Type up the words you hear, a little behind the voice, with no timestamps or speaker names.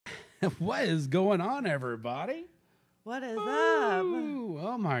What is going on, everybody? What is up? Ooh,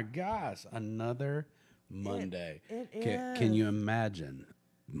 oh my gosh, another Monday. It Can you is. imagine?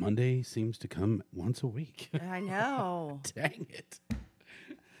 Monday seems to come once a week. I know. Dang it.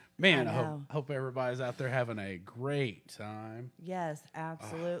 Man, I know. hope everybody's out there having a great time. Yes,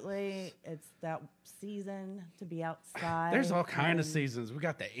 absolutely. It's that season to be outside. There's all kind of and seasons. We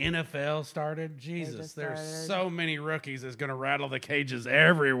got the NFL started. Jesus, just there's started. so many rookies that's going to rattle the cages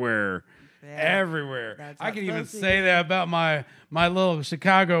everywhere. Yeah, Everywhere. that's I what can even folks say do. that about my little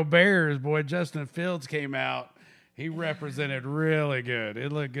Chicago Bears. Boy, Justin Fields came out. He represented really good.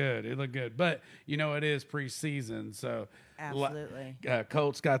 It looked good. It looked good. But, you know, it is preseason. So, Absolutely.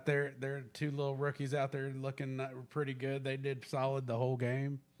 Colts got their two little rookies out there looking pretty good. They did solid the whole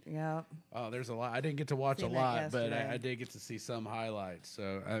game. Yep. Oh, there's a lot. I didn't get to watch Seen a that lot, but yesterday. I did get to see some highlights.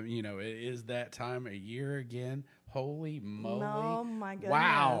 So, you know, it is that time of year again. Holy moly. Oh, my goodness.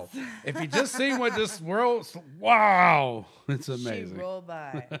 Wow. If you just seen what this world, wow. It's She amazing. rolled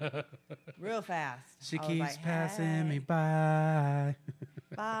by real fast. She I was keeps like, passing "Hey, me by.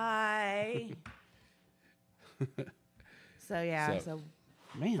 Bye. So yeah, So, so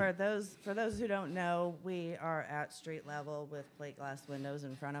Man, For those who don't know, we are at street level with plate glass windows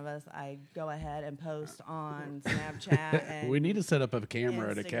in front of us. I go ahead and post on Snapchat and we need to set up a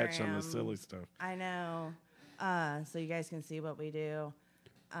camera to catch some of the Instagram. silly stuff. I know, so you guys can see what we do.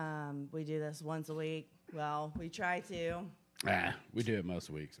 We do this once a week. Well, we try to. We do it most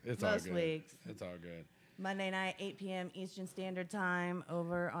weeks. It's all Most good. weeks. It's all good. Monday night, 8 p.m. Eastern Standard Time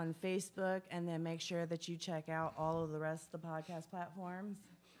over on Facebook. And then make sure that you check out all of the rest of the podcast platforms.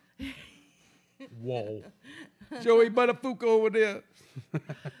 Whoa. Joey Buttafuoco over there.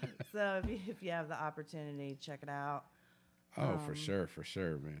 So if you have the opportunity, check it out. Oh, for sure,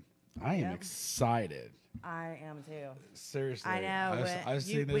 man. I am Yep. excited. I am too. Seriously. I know, I've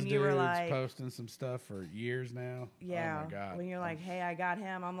seen this when you were dude like- posting some stuff for years now. Yeah. Oh, my God. When you're like, hey, I got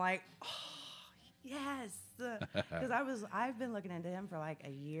him, I'm like, oh, yes. Because I've been looking into him for like a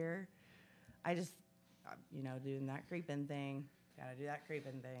year. I just, doing that creeping thing. Gotta do that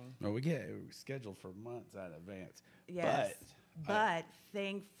creeping thing. Well, we get scheduled for months out of advance. Yes. But But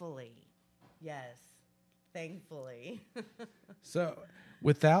thankfully, yes, thankfully. So,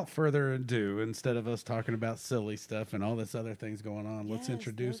 without further ado, instead of us talking about silly stuff and all this other things going on, let's Yes,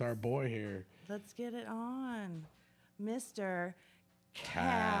 introduce our boy here, Let's get it on. Mr.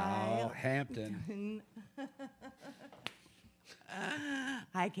 Kyle Hampton.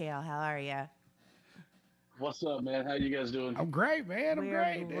 Hi, Kale. How are you? What's up, man? How you guys doing? I'm great, man. I'm We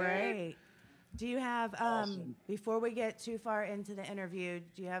great. are dude. great. Do you have, Awesome. before we get too far into the interview,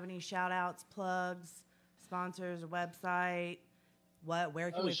 do you have any shout outs, plugs, sponsors, a website?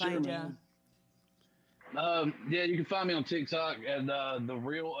 Where can we find you? Yeah, you can find me on TikTok at the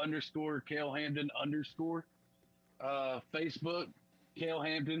real _ Kale Hampton _ Facebook Kale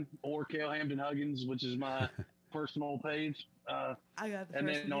Hampton or Kale Hampton Huggins, which is my personal page. I got the And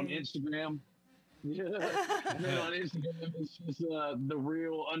first then on name. Instagram, yeah. And then on Instagram, it's just the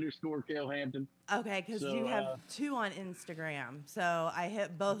real _ Kale Hampton. Okay, because So, you have two on Instagram. So I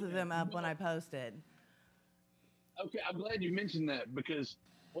hit both of them up when I posted. Okay, I'm glad you mentioned that because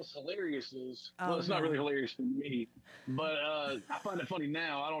what's hilarious is, Oh, well, it's not no. really hilarious for me, but I find it funny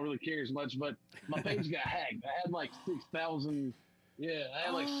now. I don't really care as much, but my page got hacked. I had like 6,000, I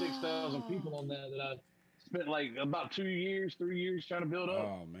had like 6,000 people on there that I spent like about 3 years trying to build up.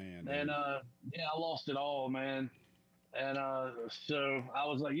 Oh, man. And dude. I lost it all, man. And so I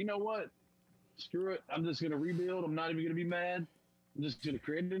was like, you know what? Screw it. I'm just going to rebuild. I'm not even going to be mad. I'm just going to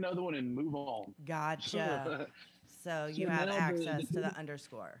create another one and move on. Gotcha. So you So have now access to the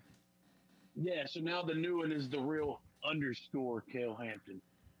underscore. Yeah, so now the new one is the real _ Kale Hampton.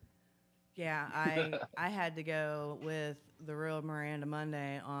 Yeah, I had to go with the real Miranda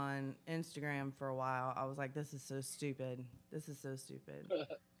Monday on Instagram for a while. I was like, this is so stupid. This is so stupid.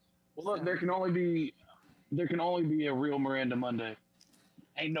 Well, look, So- there can only be a real Miranda Monday.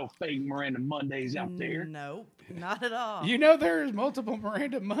 Ain't no fake Miranda Mondays out there. Nope, not at all. You know, there's multiple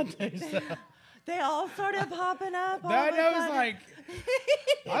Miranda Mondays. They all started popping up. all That of a I was sudden. like,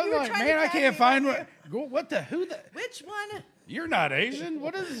 I You was were like, trying to man, I tag can't me find on what who the, Which one? you're not Asian?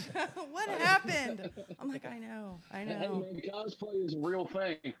 What is, What happened? I'm like, I know. Hey, know. man, cosplay is a real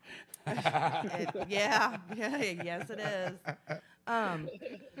thing. Yeah, yes, it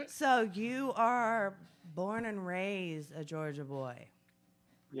is. So you are born and raised a Georgia boy.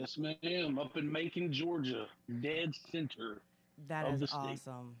 Yes, ma'am. Up in Macon, Georgia, dead center. That Of is the state.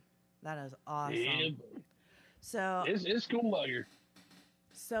 awesome. That is awesome. Yeah, So, it's cool out here.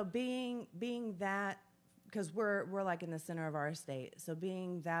 so being that, because we're like in the center of our state. So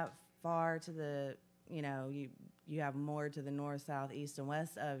being that far to the, you have more to the north, south, east, and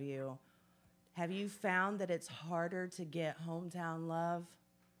west of you. Have you found that it's harder to get hometown love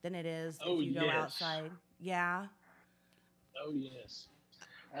than it is if you go outside? Yeah. Oh yes.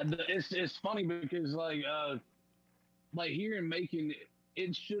 And it's funny because like here in Macon,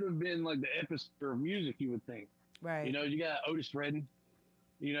 it should have been like the epicenter of music. You would think, Right. you got Otis Redding,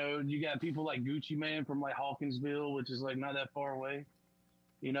 you got people like Gucci Man from like Hawkinsville, which is like not that far away.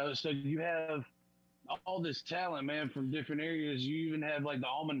 So you have all this talent, man, from different areas. You even have like the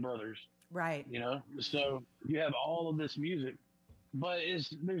Allman Brothers, Right. So you have all of this music, but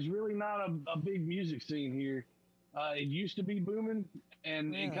there's really not a big music scene here. It used to be booming,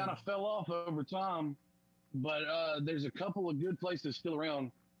 and it kind of fell off over time. But there's a couple of good places still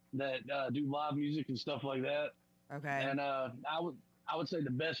around that do live music and stuff like that. Okay. And I would say the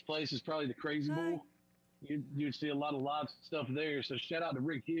best place is probably the Crazy Bull. You'd see a lot of live stuff there. So shout out to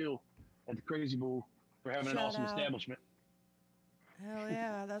Rick Hill at the Crazy Bull for having an awesome establishment. Hell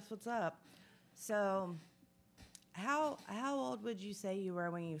yeah, that's what's up. So, how old would you say you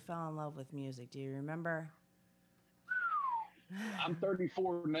were when you fell in love with music? Do you remember? I'm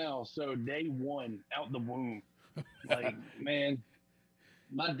 34 now, so day one out the womb. Like, man,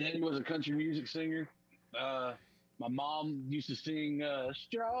 my daddy was a country music singer. My mom used to sing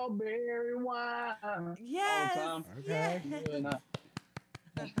Strawberry Wine Yes. all the time. Okay. And,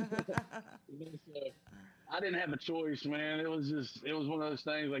 so I didn't have a choice, man. It was one of those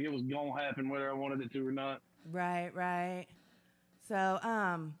things, like it was gonna happen whether I wanted it to or not. Right. So,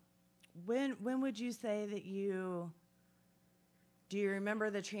 when would you say that do you remember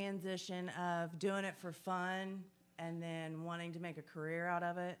the transition of doing it for fun and then wanting to make a career out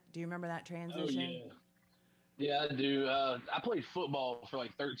of it? Do you remember that transition? Oh, yeah, I do. I played football for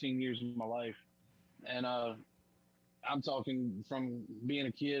like 13 years of my life. And I'm talking from being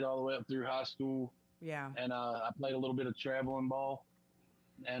a kid all the way up through high school. Yeah. And I played a little bit of traveling ball.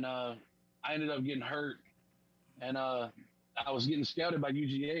 And I ended up getting hurt. And I was getting scouted by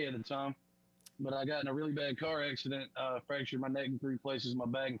UGA at the time. But I got in a really bad car accident, fractured my neck in 3 places, my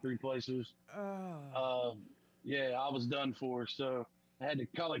back in 3 places. Oh. Yeah, I was done for. So I had to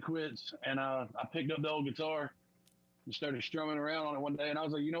call it quits. And I picked up the old guitar and started strumming around on it one day. And I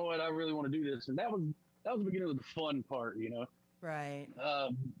was like, you know what? I really want to do this. And that was the beginning of the fun part, Right.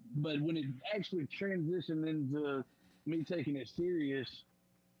 But when it actually transitioned into me taking it serious,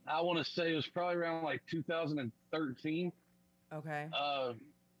 I want to say it was probably around like 2013. Okay.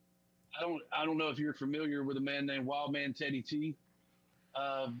 I don't know if you're familiar with a man named Wildman Teddy T,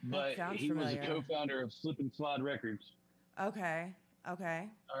 but he was a co-founder of Slip and Slide Records. Okay. All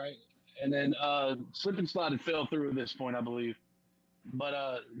right. And then Slip and Slide had fell through at this point, I believe.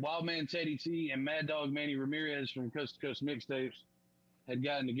 But Wildman Teddy T and Mad Dog Manny Ramirez from Coast to Coast Mixtapes had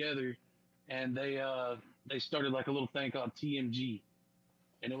gotten together, and they started like a little thing called TMG,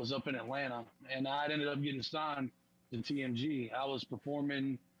 and it was up in Atlanta. And I ended up getting signed to TMG. I was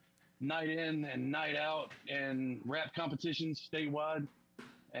performing night in and night out in rap competitions statewide,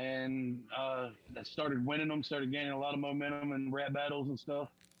 and that started winning them, started gaining a lot of momentum in rap battles and stuff,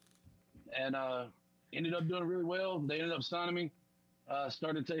 and ended up doing really well. They ended up signing me.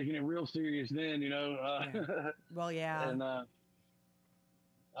 Started taking it real serious then, Well, yeah. And I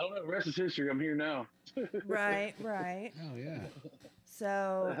don't know, the rest is history. I'm here now. Right. Oh yeah.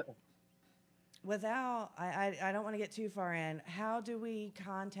 So, I don't want to get too far in. How do we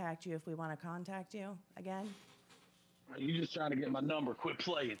contact you if we want to contact you again? You just trying to get my number? Quit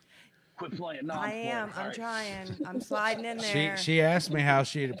playing. No, I am. I'm trying. I'm sliding in there. She asked me how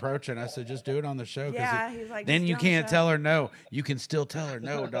she'd approach it. And I said, just do it on the show. Yeah, he's like, then just you do it on the can't show. tell her no. You can still tell her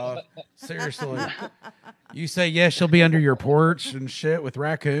no, dog. Seriously. You say yes, she'll be under your porch and shit with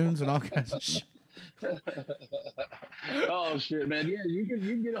raccoons and all kinds of shit. Oh shit, man! Yeah, you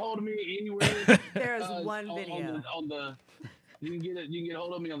can get a hold of me anywhere. There's one video. You can get a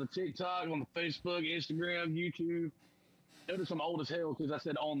hold of me on the TikTok, on the Facebook, Instagram, YouTube. Notice I'm old as hell because I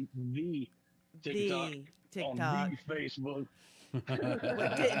said on the TikTok, on the Facebook.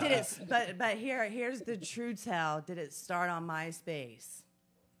 Did it? But here's the true tell. Did it start on MySpace?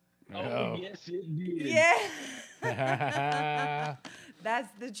 Oh, yes, it did. Yeah.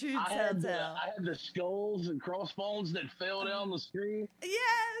 That's the true tell. I had the skulls and crossbones that fell down the screen. Yes.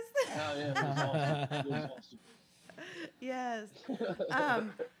 Oh yeah, that was awesome. Yes.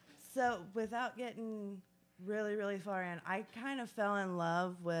 So without getting really, really far in, I kind of fell in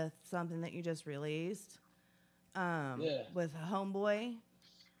love with something that you just released. With Homeboy.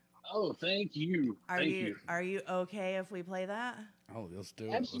 Oh, thank you. Are you okay if we play that? Oh, let's do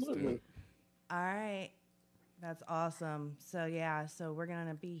it. Absolutely. Let's do it. All right. That's awesome. So yeah, so we're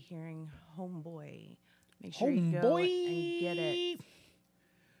gonna be hearing Homeboy. Make sure you go and get it.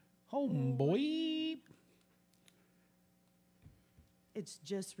 Homeboy. It's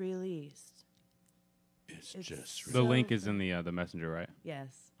just released. It's It's just so- The link is in the messenger, right?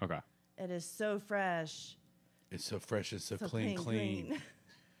 Yes. Okay. It is so fresh. It's so fresh. It's so, So clean.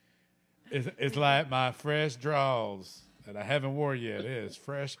 It's like my fresh draws that I haven't wore yet. It is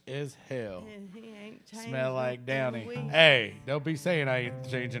fresh as hell. And he ain't changed Smell like in Downy. weeks. Hey, don't be saying I ain't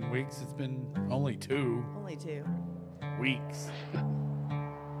changing weeks. It's been only 2 Only 2. weeks.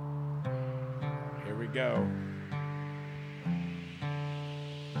 Here we go.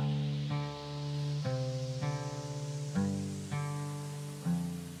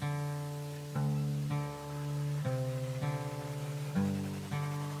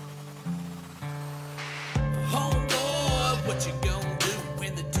 Homeboy, what you gonna do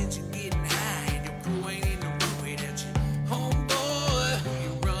when the tension getting high and your crew ain't in the room without you? Homeboy, who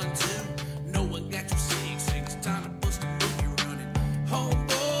you run to? No one got your six, it's time to bust a move you're running.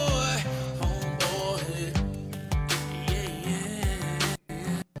 Homeboy, homeboy, yeah.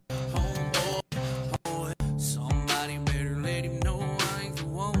 Homeboy, somebody better let him know I ain't the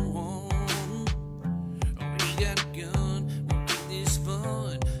one. Oh, he got a gun, we'll make this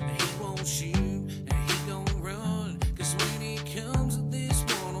fun. He won't shoot, and he gon' run. 'Cause when he comes to this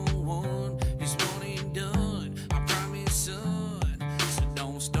one-on-one, it's one and done, I promise, son. So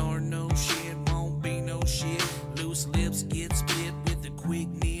don't start no shit, won't be no shit. Loose lips get split with the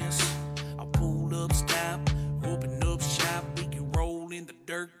quickness. I pull up, stop, open up shop. We can roll in the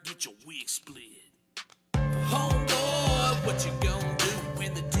dirt, get your wig split. Homeboy, what you gonna do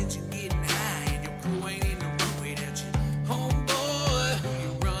when the tension getting high and your crew ain't in the room without you? Homeboy, who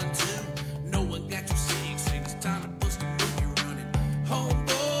you run to? No one got your six, it's time to bust a move you're running.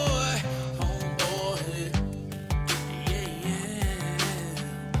 Homeboy, homeboy, yeah.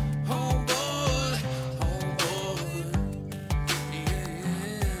 Homeboy, homeboy, yeah.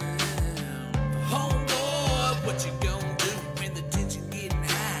 Homeboy, what you gonna do when the tension getting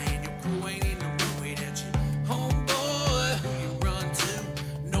high and your crew ain't in the room without you? Homeboy, who you run to?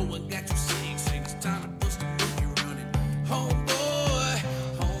 No one got your six, it's time to bust a move you're running. Homeboy,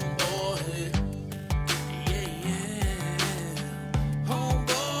 homeboy, yeah.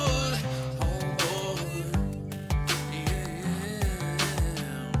 Homeboy, homeboy,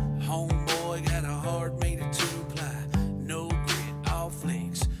 yeah. Homeboy got a heart made of 2-ply, no grit, all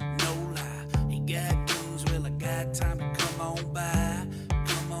flakes, no lie. He got guns, well I got time to come on by,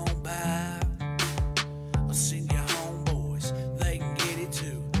 come on by. I'll send you homeboys, they can get it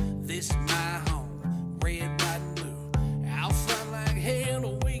too. This is my home, red, white, and blue. I'll fight like hell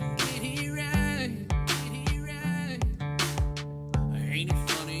till we can get here right, get here right. Ain't it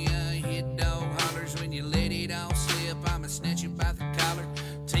funny how you hit dog hollers when you let it all slip? I'ma snatch you by the collar,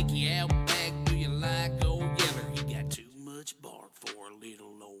 take you out back, do you like old Yeller? You got too much bark for a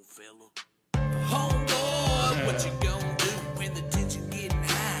little old fella. Homeboy, what you gonna do when the tension getting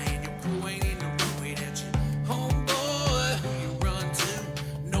high and your crew ain't in the room without you? Homeboy, who you run to?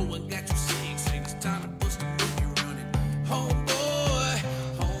 No one got your six, it's time to bust a move you're running. Homeboy,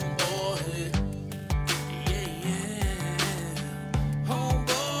 homeboy, yeah.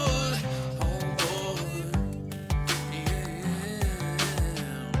 Homeboy, homeboy, yeah.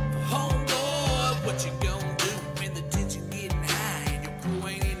 Homeboy, what you gonna do when the tension getting high and your crew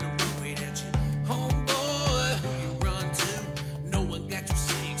ain't in the room without you? Homeboy, who you run to? No one got your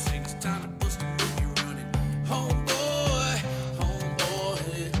six, it's time to bust a move you're running. Homeboy, homeboy,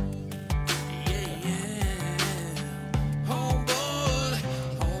 yeah. Homeboy,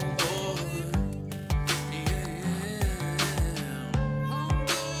 homeboy, yeah.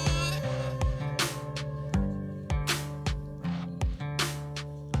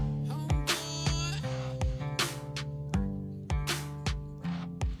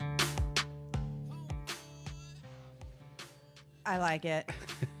 I like it.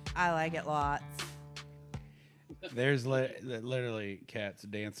 I like it lots. There's literally cats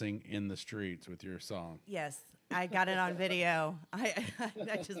dancing in the streets with your song. Yes, I got it on video. I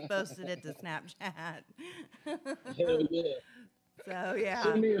just posted it to Snapchat. Hell yeah. So yeah.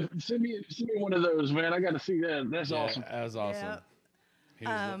 Send me one of those, man. I got to see that. That's Yeah, awesome. That was awesome. Yep. He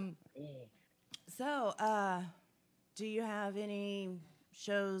was So, do you have any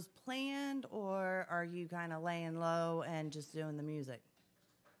shows planned, or are you kind of laying low and just doing the music?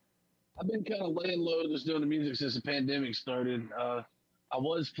 I've been kind of laying low, just doing the music since the pandemic started. I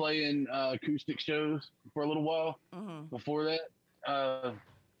was playing acoustic shows for a little while before that.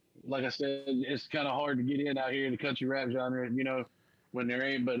 Like I said, it's kind of hard to get in out here in the country rap genre, you know, when there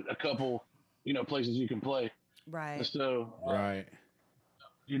ain't but a couple, you know, places you can play. Right. So, Right.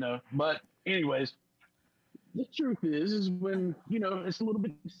 But anyways, the truth is when it's a little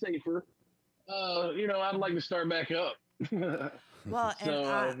bit safer. I'd like to start back up. Well,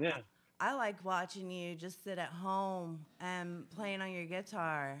 and Yeah. I like watching you just sit at home and playing on your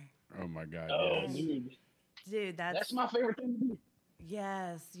guitar. Oh my God. Oh, yes. dude, Dude, that's my favorite thing to do.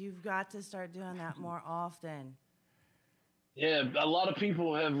 yes, you've got to start doing that more often. Yeah, a lot of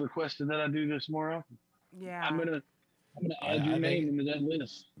people have requested that I do this more often. Yeah. I'm gonna add I your think- name into that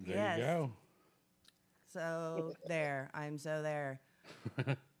list. There Yes. you go. So there. I'm so there.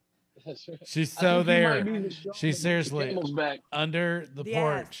 That's right. She's I so think you might there. be the straw She's that seriously camel's back. under the Yes.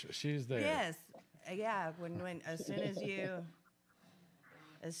 porch. She's there. Yes. Yeah, when as soon as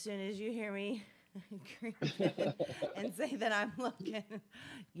you hear me creeping and say that I'm looking.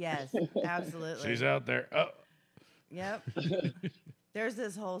 Yes, absolutely. She's out there. Oh. Yep. There's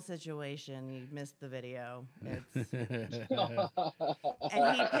this whole situation. You missed the video. It's,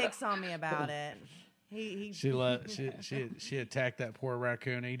 and he picks on me about it. He She attacked that poor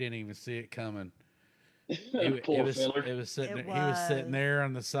raccoon. He didn't even see it coming. Poor feller. It was sitting It there. He was sitting was. there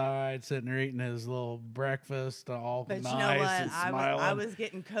on the side, sitting there eating his little breakfast, all But nice you know what? and smiling. I was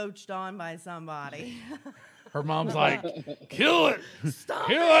getting coached on by somebody. Her mom's like, "Kill it! Stop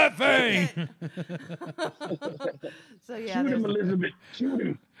Kill it! that thing!" So yeah, Shoot him, there's, Elizabeth. Shoot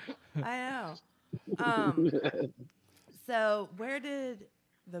him. I know. So where did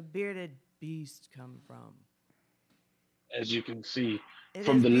the bearded beast come from? As you can see, It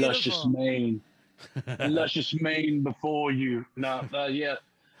from is the luscious beautiful. mane. Luscious mane before you. No, yeah.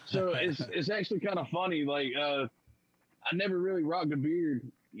 So it's actually kind of funny. Like I never really rocked a beard,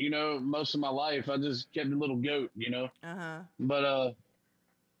 most of my life. I just kept a little goat, Uh-huh. But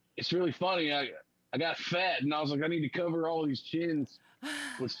it's really funny. I got fat and I was like, I need to cover all these chins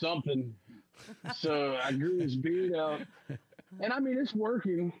with something. So I grew this beard out. And I mean, it's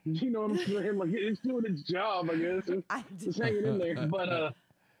working. You know what I'm saying? Like it's doing its job, I guess. It's hanging in there. But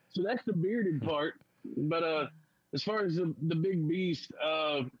so that's the bearded part. But as far as the big beast,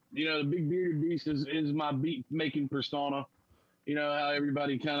 the big bearded beast is my beat making persona. You know how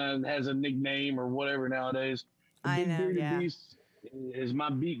everybody kind of has a nickname or whatever nowadays. The I big know, bearded yeah. beast is my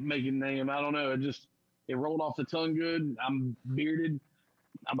beat making name. I don't know. It rolled off the tongue good. I'm bearded.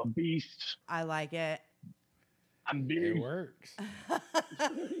 I'm a beast. I like it. I'm It bearded. works.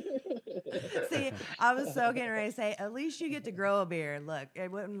 See, I was so getting ready to say, at least you get to grow a beard. Look,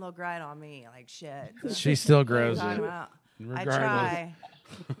 it wouldn't look right on me. Like shit. She still What are you grows talking it. about? I Regardless. try.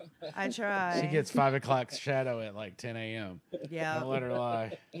 I try. She gets 5 o'clock shadow at like 10 a.m. Yeah. Don't let her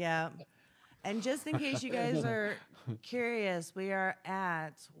lie. Yeah. And just in case you guys are curious, we are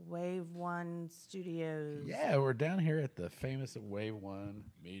at Wave One Studios. Yeah, we're down here at the famous Wave One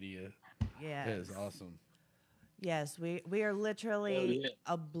Media. Yes. It is awesome. Yes, we are literally Oh, yeah.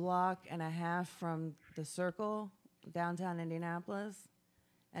 a block and a half from the Circle, downtown Indianapolis.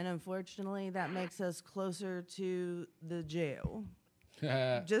 And unfortunately, that makes us closer to the jail.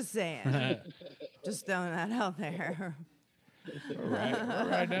 Just saying. Just throwing that out there. We're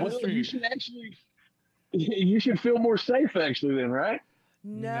right down the Well, you street. should actually, you should feel more safe actually then, right?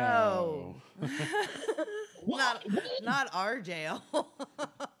 No. Not our jail.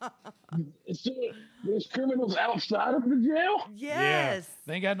 So there's criminals outside of the jail? Yes. Yeah.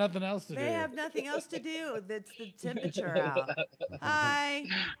 They ain't got nothing else to do. They have nothing else to do. It's the temperature out. Hi.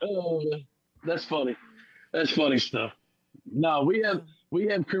 Oh, that's funny. That's funny stuff. No, we have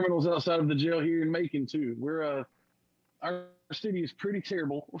criminals outside of the jail here in Macon too. We're our city is pretty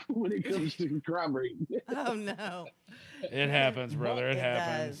terrible when it comes to crime rate. Oh no. It happens, brother. It It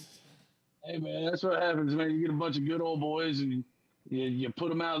happens. does. Hey man, that's what happens, man. You get a bunch of good old boys and you put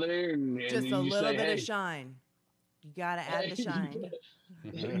them out there and Just you a little say, bit hey, of shine. You gotta add the shine.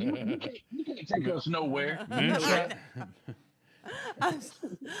 you can't take us nowhere. Moonshine.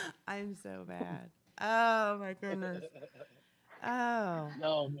 I'm so bad. Oh my goodness. Oh.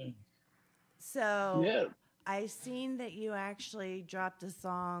 Oh man. So Yeah. I seen that you actually dropped a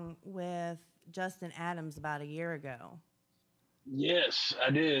song with Justin Adams about a year ago. Yes,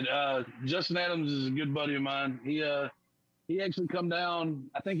 I did. Justin Adams is a good buddy of mine. He actually come down.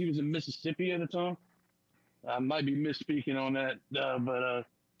 I think he was in Mississippi at the time. I might be misspeaking on that, but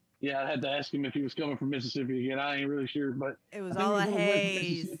yeah, I had to ask him if he was coming from Mississippi again. I ain't really sure, but It was I think all a he was going to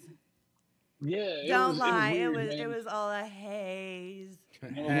haze. Mississippi. Yeah, Don't lie. It It was, was weird, it man. was all a haze.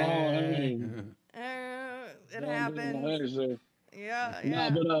 Hey. It happens. Yeah, yeah.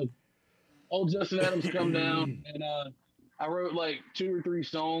 No, but old Justin Adams come down, and I wrote like 2 or 3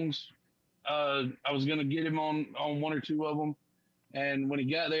 songs. I was gonna get him on 1 or 2 of them, And when he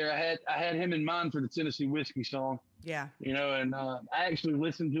got there, I had him in mind for the Tennessee Whiskey song, Yeah. you know, and I actually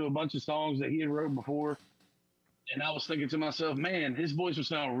listened to a bunch of songs that he had wrote before, and I was thinking to myself, man, his voice would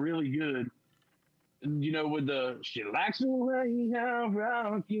sound really good, you know, with the "she likes the way I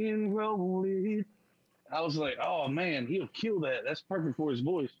rock and roll it." I was like, oh man, he'll kill that. That's perfect for his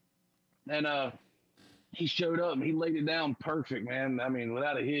voice. And he showed up and he laid it down perfect, man. I mean,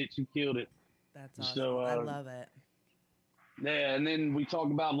 without a hitch, he killed it. That's awesome. So, I love it. Yeah, and then we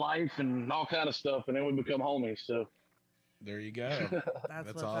talk about life and all kind of stuff, and then we become homies. So There you go. That's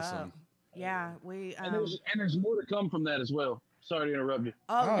what's awesome. up. Yeah, we and there's more to come from that as well. Sorry to interrupt you.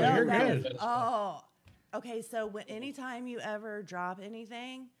 Oh, Oh, no, you're that good. is- oh, okay. So anytime you ever drop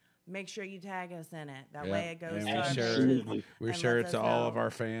anything, make sure you tag us in it. That Yeah, way it goes and to we our share it. pages Absolutely. We and share it lets to us all know. of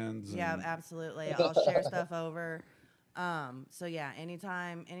our fans. Yeah, and- absolutely. I'll share stuff over. So yeah,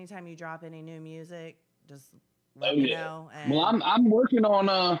 anytime you drop any new music, just let Oh, me yeah. know. And Well, I'm working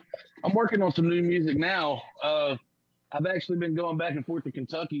on some new music now. I've actually been going back and forth to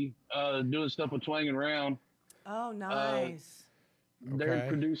Kentucky, doing stuff with Twang and Round. oh, nice. They're Okay.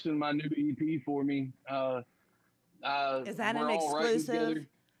 producing my new EP for me. Is that we're an all writing exclusive? together.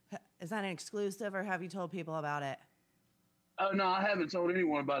 Is that an exclusive, or have you told people about it? Oh no, I haven't told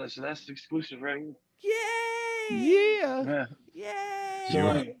anyone about it, so that's exclusive right here. Yay! Yeah. Yeah.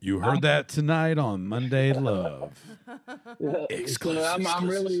 Yay! You heard that tonight on Monday Love. So Exclusive, I'm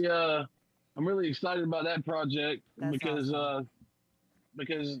really excited about that project That's because awesome.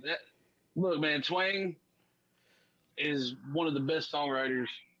 look, man, Twang is one of the best songwriters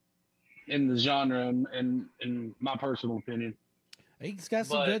in the genre, in my personal opinion. He's got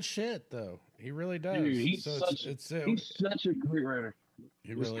some But- good shit, though. He really does. Dude, he's So such it's he's such a great writer.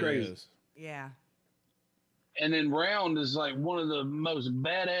 he it's really crazy. is. Yeah. And then Round is like one of the most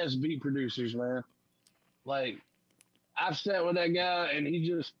badass beat producers, man. Like, I've sat with that guy and he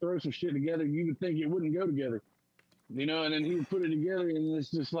just throws some shit together. You would think it wouldn't go together, you know. And then he would put it together, and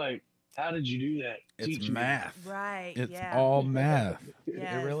it's just like, how did you do that? It's Teach me. math. Right. It's yeah. all math.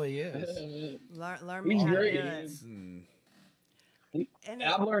 Yes. It really is. Learn me He's how to great. do it. Mm. And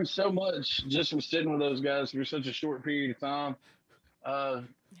I've learned so much just from sitting with those guys for such a short period of time.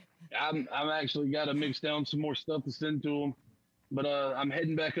 I'm actually got to mix down some more stuff to send to them, but I'm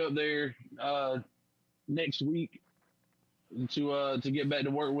heading back up there next week to get back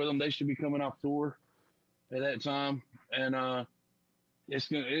to work with them. They should be coming off tour at that time, and I'm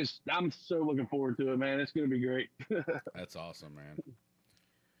so looking forward to it, man. It's gonna be great. That's awesome, man.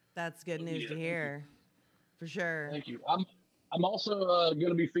 that's good news to hear, for sure. Thank you. I'm also going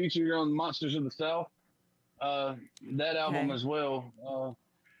to be featured on Monsters of the South, that album Okay. as well.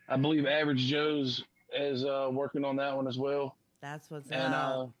 I believe Average Joe's is working on that one as well, That's what's and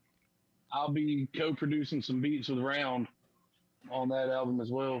up. I'll be co-producing some beats with Round on that album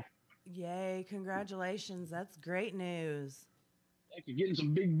as well. Yay! Congratulations. That's great news. Thank you. Getting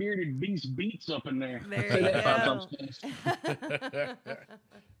some big bearded beast beats up in there. There Say you that 5 go. times fast.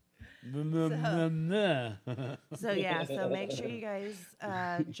 So yeah, so make sure you guys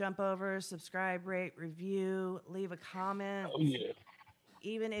jump over, subscribe, rate, review, leave a comment. Oh yeah.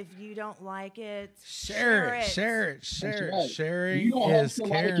 Even if you don't like it, Share it. That's right. Sharing You don't have is to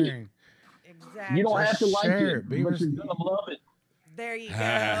like it. caring. Exactly. You don't have to like share it, it. Be but res- you're gonna love it. There you go.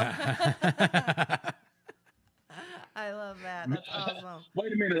 I love that. That's awesome.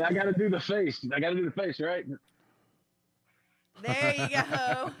 Wait a minute, I got to do the face. Right? There you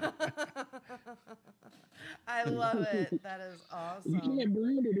go. I love it. That is You awesome. can't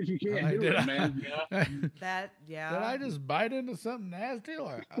brand it if you can't do Did it, man. Yeah. That yeah. Did I just bite into something nasty?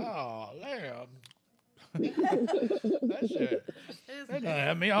 Like, oh, damn. That shit. It is- That done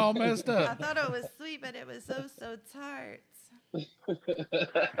had me all messed I up. thought it was sweet, but it was so tart.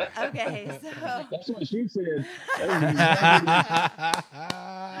 Okay, so That's what she said.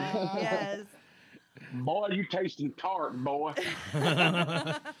 yes. Boy, you tasting tart, boy.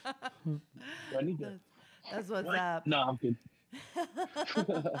 I need to. That's what's up. No, I'm kidding.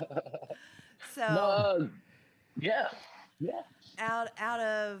 So No, yeah. out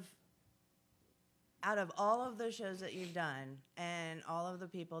of all of the shows that you've done and all of the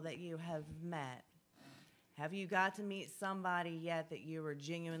people that you have met, have you got to meet somebody yet that you were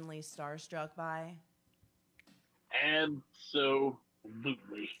genuinely starstruck by? Absolutely.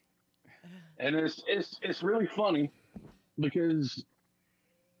 And it's really funny because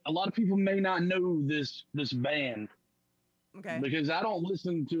a lot of people may not know this band Okay. because I don't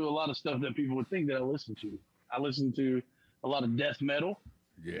listen to a lot of stuff that people would think that I listen to. I listen to a lot of death metal,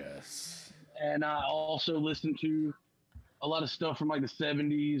 Yes. and I also listen to a lot of stuff from like the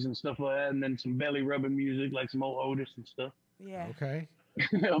 70s and stuff like that, and then some belly rubbing music like some old Otis and stuff. Yeah. Okay.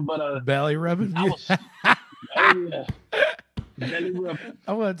 but Belly rubbing. I was, oh yeah, belly rub.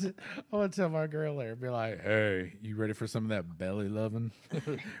 I want to tell my girl there, be like, "Hey, you ready for some of that belly loving?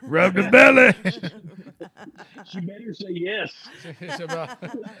 Rub the belly." She better say yes. She's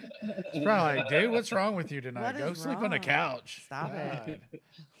probably like, "Dude, what's wrong with you tonight? What Go is sleep on the wrong? couch." Stop it.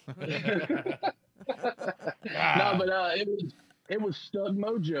 No, but it was Stug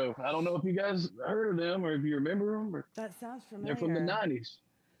Mojo. I don't know if you guys heard of them or if you remember them. Or, That sounds familiar. they're from the '90s.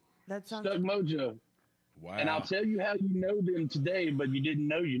 That sounds Stug Mojo. Wow. And I'll tell you how you know them today, but you didn't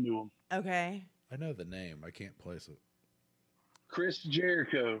know you knew them. okay. I know the name. I can't place it. Chris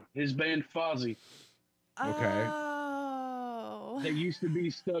Jericho, his band Fozzy. Okay. Oh. They used to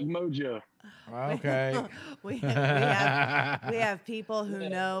be Stug Mojo. Okay. we have people who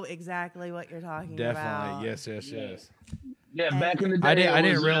know exactly what you're talking about. Definitely. Yes. Yeah, And- back in the day. I it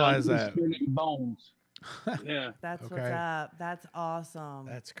didn't was, realize it was that. Spinning Bones. Yeah. That's what's Okay. up. That's awesome.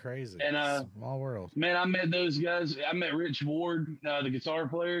 That's crazy. And, Small world. Man, I met those guys. I met Rich Ward, the guitar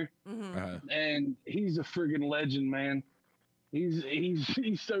player, Mhm. and he's a friggin' legend, man. He's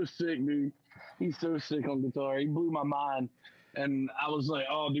so sick, dude. He's so sick on guitar. He blew my mind, and I was like,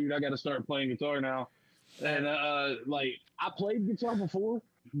 "Oh, dude, I got to start playing guitar now." And like I played guitar before,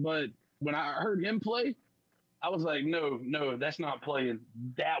 but when I heard him play, I was like, "No, that's not playing.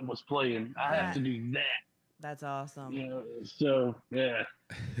 That was playing. I have to do that." That's awesome. You know, so yeah,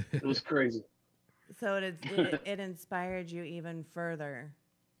 it was crazy. So it inspired you even further.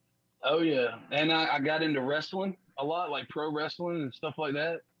 Oh yeah, and I got into wrestling a lot, like pro wrestling and stuff like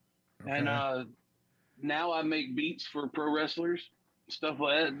that. And now I make beats for pro wrestlers, stuff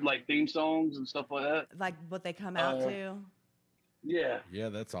like that, like theme songs and stuff like that. Like what they come out to. Yeah. Yeah,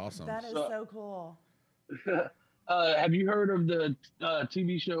 that's awesome. That is So- so cool. Have you heard of the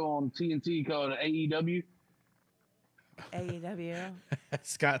TV show on TNT called AEW? AEW.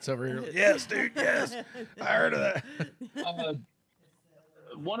 Scott's over here. Yes, dude. Yes, I heard of that.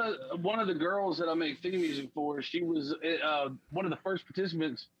 One of the girls that I make theme music for, she was one of the first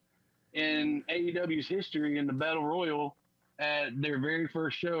participants in AEW's history in the Battle Royal at their very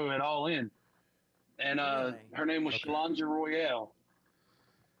first show at All In. And Really? her name was Shalanja Royale.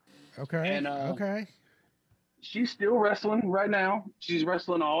 Okay. And, okay. She's still wrestling right now. She's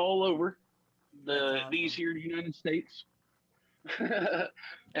wrestling all over That's awesome. these here United States.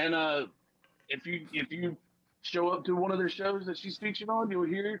 And if you show up to one of their shows that she's featured on, you'll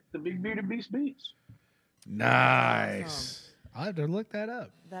hear the Big Bearded Beast beats. Nice. I'll have to look that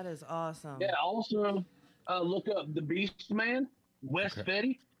up. That is awesome. Yeah. Also, look up the Beast Man, Wes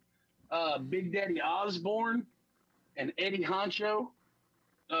Okay. Fetty, Big Daddy Osborne, and Eddie Honcho,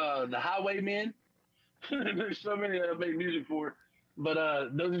 the Highwaymen. There's so many that I've made music for, but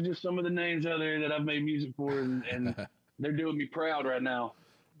those are just some of the names out there that I've made music for, and they're doing me proud right now.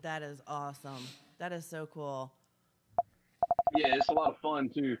 That is awesome. That is so cool. Yeah, it's a lot of fun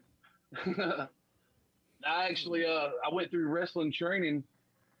too. I actually I went through wrestling training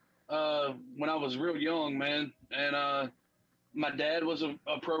when I was real young, man, and my dad was a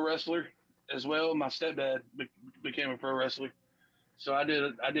pro wrestler as well. My stepdad became a pro wrestler, so I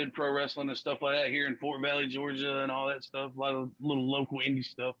did pro wrestling and stuff like that here in Fort Valley, Georgia, and all that stuff. A lot of little local indie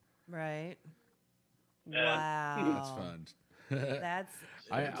stuff. Right. Yeah. Wow. That's fun. That's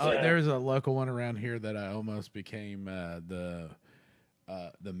There's a local one around here that I almost became the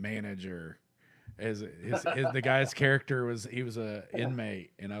manager. The guy's character was a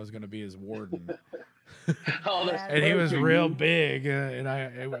inmate, and I was going to be his warden. Oh, that's And he was perfect, real dude. big, and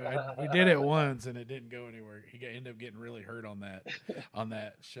we did it once, and it didn't go anywhere. He ended up getting really hurt on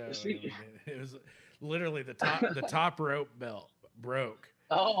that show. See- It was literally the top rope belt broke.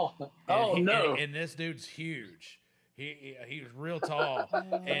 Oh, And no. And this dude's huge. He was real tall,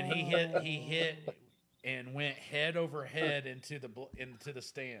 and he hit and went head over head into the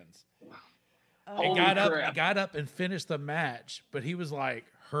stands. oh, He got up and finished the match, but he was like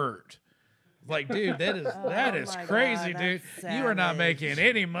hurt. Like, dude, that is my crazy, God, dude. that's You are not savage. making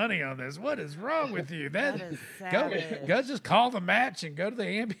any money on this. What is wrong with you? That is savage. Go just call the match and go to the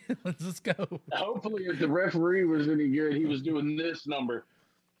ambulance. Let's go. Hopefully, if the referee was any good, he was doing this number.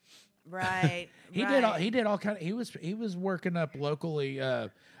 Right. He right. did all kind of. He was working up locally.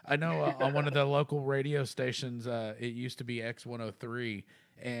 I know on one of the local radio stations. It used to be X103,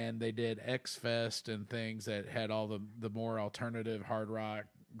 and they did X Fest and things that had all the more alternative hard rock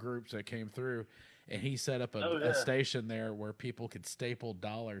groups that came through. And he set up a station there where people could staple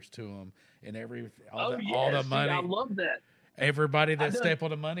dollars to them, and all the See, money. I love that. Everybody that done-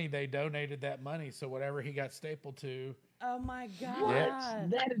 stapled the money, they donated that money. So whatever he got stapled to, Oh my What?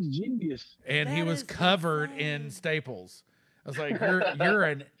 God. That is genius. and he That was is covered insane. in staples. I was like, you're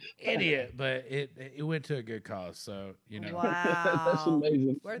an idiot, but it went to a good cause. So, Wow. That's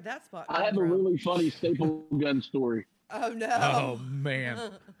amazing. Where'd that spot I come have a from? really funny staple gun story. Oh no. Oh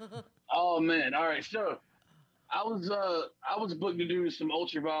man. Oh man! All right, so I was booked to do some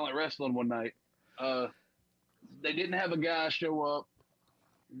ultra violent wrestling one night. They didn't have a guy show up.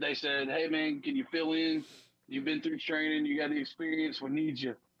 They said, "Hey man, can you fill in? You've been through training. You got the experience. We need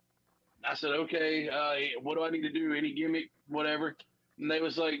you." I said, "Okay. What do I need to do? Any gimmick, whatever?" And they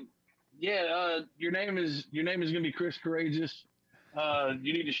was like, "Yeah, your name is gonna be Chris Courageous.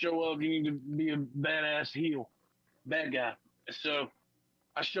 You need to show up. You need to be a badass heel, bad guy." So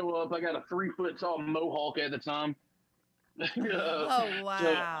I show up. I got a 3-foot tall mohawk at the time. Oh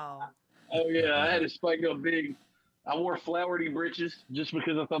wow. Oh yeah, I had it spiked up big. I wore flowery breeches just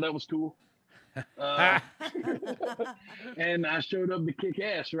because I thought that was cool. And I showed up to kick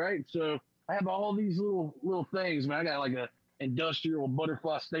ass, right? So I have all these little things, man. I got like a industrial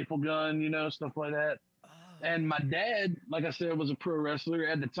butterfly staple gun, stuff like that. And my dad, like I said, was a pro wrestler.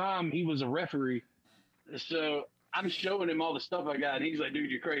 At the time, he was a referee. So I'm showing him all the stuff I got. And he's like,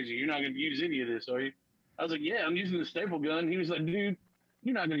 "Dude, you're crazy. You're not going to use any of this, are you?" I was like, "Yeah, I'm using the staple gun." He was like, "Dude,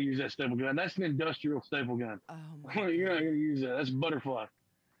 you're not going to use that staple gun. That's an industrial staple gun. Oh my You're not going to use that. That's butterfly."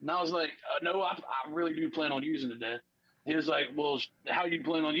 And I was like, "No, I really do plan on using it, Dad." He was like, "Well, how do you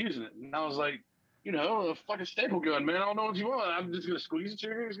plan on using it?" And I was like, "A fucking staple gun, man. I don't know what you want. I'm just going to squeeze the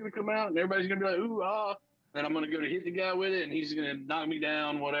trigger. It's going to come out, and everybody's going to be like, ooh, ah. And I'm going to go to hit the guy with it, and he's going to knock me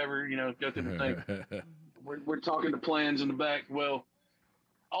down, whatever, go through the thing." We're talking the plans in the back. Well,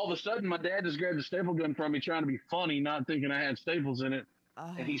 all of a sudden, my dad just grabbed the staple gun from me, trying to be funny, not thinking I had staples in it.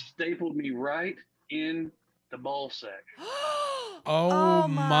 God. And he stapled me right in the ball sack. Oh,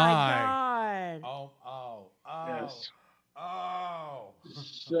 my my. God. Oh. Yes. Oh.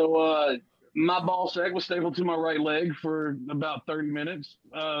 So my ball sack was stapled to my right leg for about 30 minutes.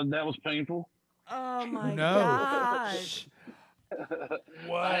 That was painful. Oh my No. gosh.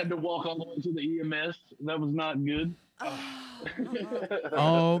 I had to walk all the way to the EMS. That was not good.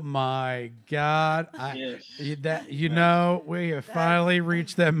 Oh my God. Yes. We have finally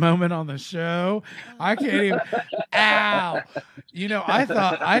reached that moment on the show. I can't even. Ow.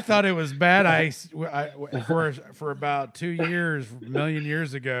 I thought it was bad. I for about 2 years, a million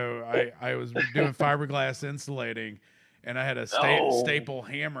years ago, I was doing fiberglass insulating, and I had a staple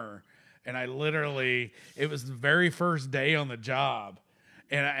hammer, and I literally, it was the very first day on the job,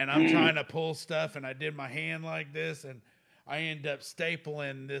 and I'm trying to pull stuff, and I did my hand like this, and I end up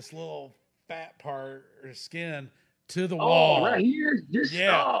stapling this little fat part or skin to the wall. Right here? Dude,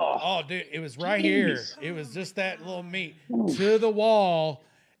 it was right here. It was just that little meat to the wall.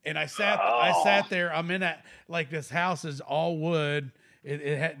 And I sat there. I'm in this house is all wood.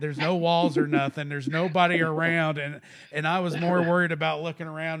 There's no walls or nothing. There's nobody around. And I was more worried about looking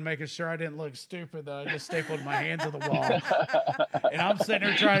around, making sure I didn't look stupid, that I just stapled my hand to the wall. And I'm sitting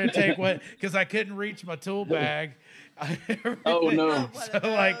there trying to take because I couldn't reach my tool bag. Oh no. So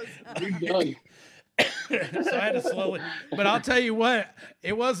so I had to slowly, but I'll tell you what,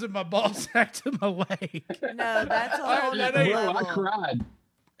 it wasn't my ball sack to my leg. No, that's a whole that nother ain't- Bro, I level. cried.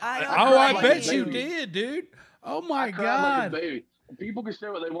 I like bet a you baby. did, dude. Oh my I cried like a God. baby. People can say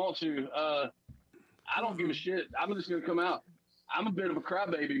what they want to. I don't give a shit. I'm just gonna come out. I'm a bit of a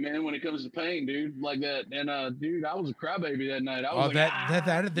crybaby, man, when it comes to pain, dude, like that. And dude, I was a crybaby that night. I was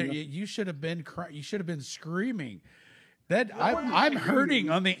You should have been you should have been screaming. I'm hurting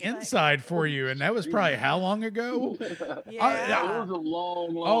on the inside for you, and that was probably how long ago? Yeah. It was a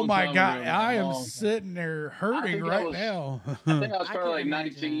long Oh my time God, ago. I am Long. sitting there hurting think I right was- now. I think I was I probably can like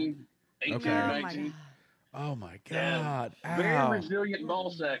imagine. 19, 18, Okay. Oh my 19. Oh my Yeah. God. Very Ow. resilient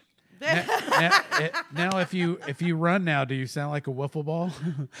ball sack. Now, if you run now, do you sound like a wiffle ball?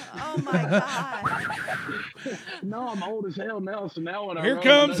 Oh my God. No, I'm old as hell now, so now when I Here run,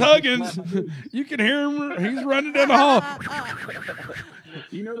 comes that's Huggins. just You can hear him. He's running down the hall.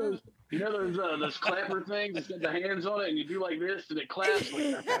 You know those clapper things that got the hands on it, and you do like this, and it claps.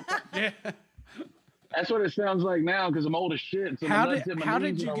 Yeah. That's what it sounds like now because I'm old as shit. So How my nuts did- hit my how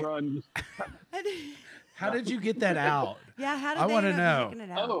knees did you when I get- run. How did you get that out? Yeah, how did I they wanna end up know. taking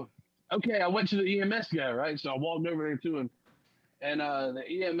it out? Oh, okay. I went to the EMS guy, right? So I walked over there to him, and the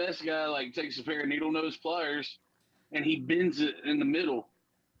EMS guy like takes a pair of needle nose pliers, and he bends it in the middle,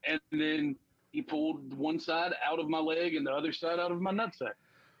 and then he pulled one side out of my leg and the other side out of my nutsack.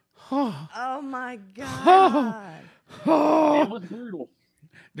 Oh my God. It was brutal.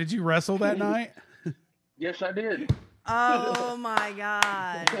 Did you wrestle that night? Yes, I did. Oh my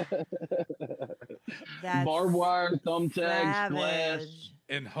God. That's Barbed wire, thumbtacks, glass. savage.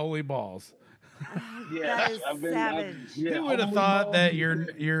 And holy balls. Yeah, That is savage. yeah, Who would have holy thought balls. that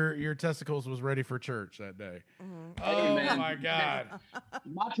your testicles was ready for church that day? Oh man. my God!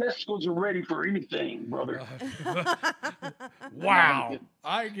 My testicles are ready for anything, brother. Wow!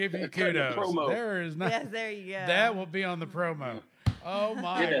 I give you That's kind of kudos. promo. There is not. Yes, there you go. That will be on the promo. Oh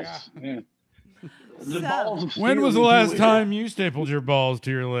my Yes. God! Yeah. The So- balls of When steel was the that you last wear. time you stapled your balls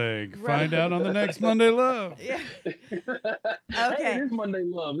to your leg? Find out on the next Monday Love. Yeah. Hey, Okay. it is Monday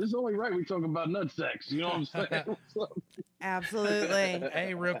Love. This is only right we talk about nut sex. You know what I'm saying? So, Absolutely.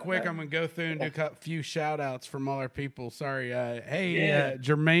 Hey, real quick, I'm gonna go through and do a few shout outs from all our people. Sorry. Hey, Yeah.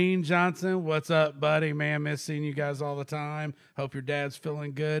 Jermaine Johnson, what's up, buddy? Man, miss seeing you guys all the time. Hope your dad's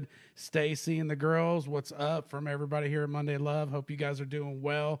feeling good. Stacy and the girls, what's up from everybody here at Monday Love? Hope you guys are doing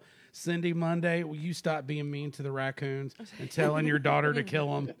well. Cindy Monday, will you stop being mean to the raccoons and telling your daughter to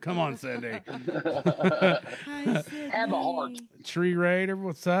kill them? Come on, Cindy. have a heart. Tree Raider,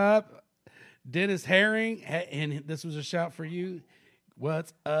 what's up? Dennis Herring, and this was a shout for you.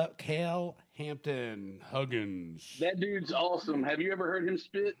 What's up, Cal Hampton Huggins? That dude's awesome. Have you ever heard him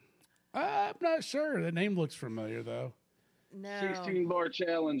spit? I'm not sure. The name looks familiar, though. No. 16 bar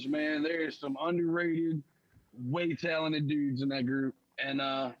challenge, man. There's some underrated, way talented dudes in that group. And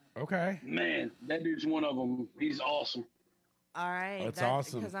Okay. man, that dude's one of them. He's awesome. All right. That's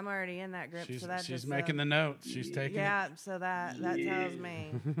awesome. Because I'm already in that group. She's, so that she's just, making the notes. She's taking Yeah, so that tells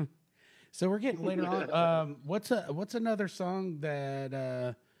me. it. So we're getting later on. What's another song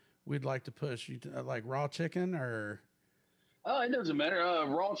that we'd like to push? You like Raw Chicken or? Oh, it doesn't matter.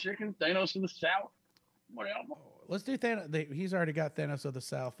 Raw chicken, Thanos of the South. Whatever. Let's do Thanos. He's already got Thanos of the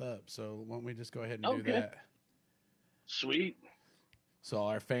South up. So why don't we just go ahead and do Okay. that? Sweet. So all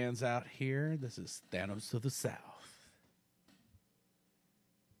our fans out here, this is Thanos of the South.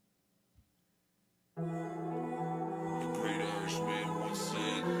 Great Irishman once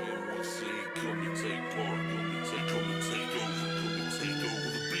said, come and take part, come and take over,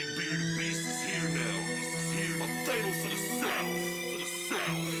 The big bearded beast is here now. I'm Thanos for the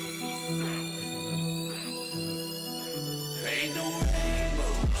South, Ain't no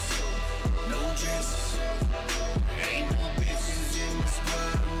rainbows, no dresses, ain't no bitches in the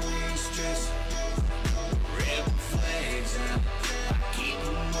squad, we ain't stressing. Red flags and I keep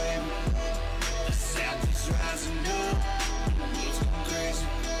them waving. The South is rising up, the world's going crazy.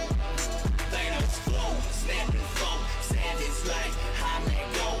 Thanos flow, snapping flow, savage like I'm that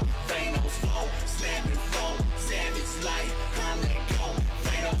go. Thanos flow, snapping flow, savage like I'm that go.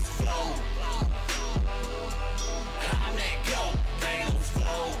 Thanos flow, I'm that go. Thanos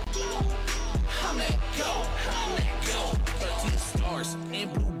flow, I'm that go. I'm that go. 13 stars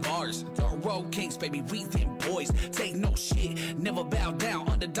and blue bars, the road kings, baby, we them boys. Take no shit, never bow down.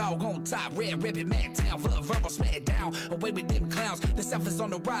 Underdog on top, red ribbon, man town, verbal smack down. Away with them clowns, the South is on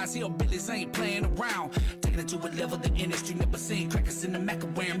the rise. Hillbillies ain't playing around. Taking it to a level the industry never seen. Crackers in the Mac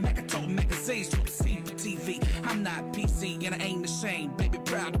wearing Macatoe magazines. Triple C for TV. I'm not PC and I ain't ashamed. Baby,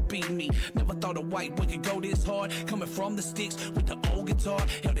 proud to be me. Never thought a white boy could go this hard. Coming from the sticks with the old guitar,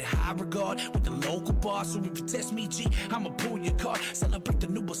 held in high regard with the local boss. So if you test me, G, I'ma pull your card. Celebrate the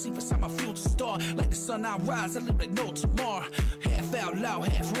new see beside my future star. Like the sun I rise, I live like no tomorrow. Half out loud,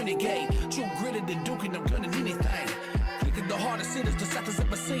 half renegade. True gritted and duking, I'm gunning anything. Thinking the hardest hitters the South has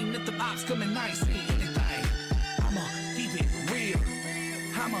ever seen. Let them ops come and I ain't seen anything. I'ma keep it real.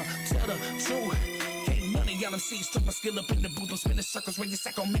 I'ma tell the truth. Ain't none of y'all MCs took my skill up in the booth. I'm spinning circles when you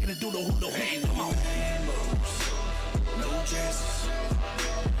sack on making it do the hula hoop. Come on. No dresses.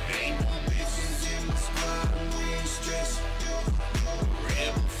 Ain't no bitches in the squad. We ain't stressing.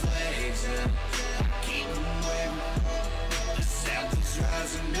 Rebel flags and I keep them waving. The South is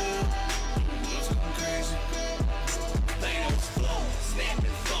rising up. The world's going crazy. Thanos flow,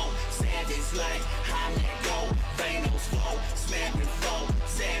 snapping flow, savage like I'm that go. Thanos flow, snapping flow,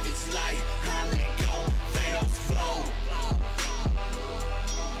 savage like I'm that go. Thanos flow,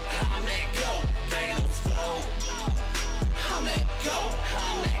 I'm that go. Thanos flow, I'm that go.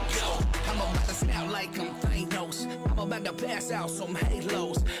 I'm that go. I'm about to snap like I'm Thanos. I'm about to pass out some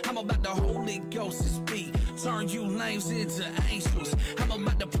halos. I'm about the Holy Ghost to speak. Turn you lames into angels. I'm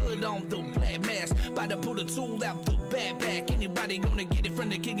about to put on the black mask. About to pull the tool out the backpack. Anybody gonna get it from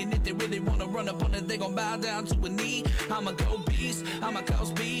the king? And if they really wanna run up on it, they gon' bow down to a knee. I'ma go beast, I'ma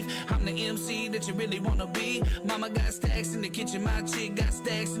cause beef. I'm the MC that you really wanna be. Mama got stacks in the kitchen, my chick got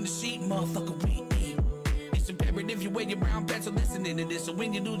stacks in the sheet. Motherfucker, we eat. It's imperative you wear your brown pants or listening to this. So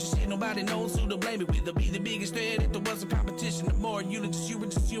when you do this shit, nobody knows who to blame it with. To be the biggest threat if there was a competition. The more you were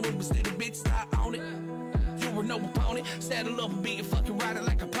just you and instead of bitch, I own it. You were no opponent. Saddle up and being fucking riding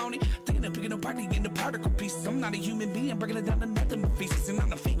like a pony. Thinking of picking apart in the particle pieces. I'm not a human being, breaking it down to nothing but pieces. And I'm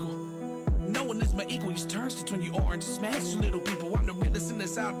the fecal. No one equal. Use turns to turn you orange. Smash you little people. I'm the realest in the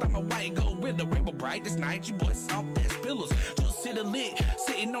South. I'm a white gold with the rainbow bright this night. You boys soft ass pillows. Just sit a lit,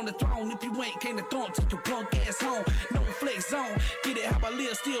 sitting on the throne. If you ain't came to throw, take your punk ass home. No flex zone. Get it how I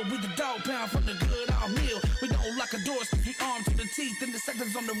live still with the dog pound from the good old meal. We don't lock the doors cause we armed to the teeth. And the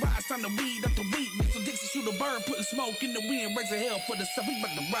sectors on the rise, time to weed up the weed. So Dixie shoot a bird, putting smoke in the wind. Raise a hell for the sun. We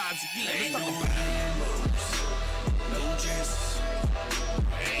about to rise again. Ain't no moves, no dresses.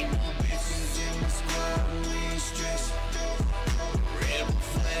 Ain't no bitches in my squad, we ain't stressed. Rebel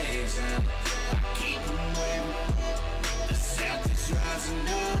flags and I keep them waving. The South is rising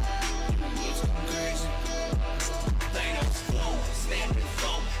up, the woods going crazy. Thanos flow, snapping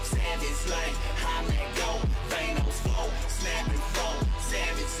flow, savage like how let go. Thanos flow, snapping flow,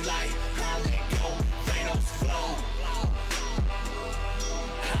 savage like how let go. Thanos flow,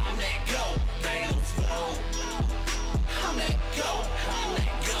 how let go. Thanos flow, how let go, how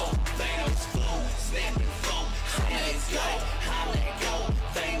let go. Thanos flow, snapping flow, how let go, how let go.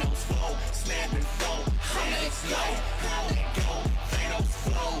 Thanos flow, snapping flow, how let go, how let go. Thanos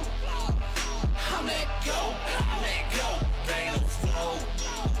flow, how let go, how let go. Thanos flow,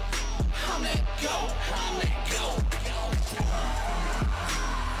 how let go, how let go.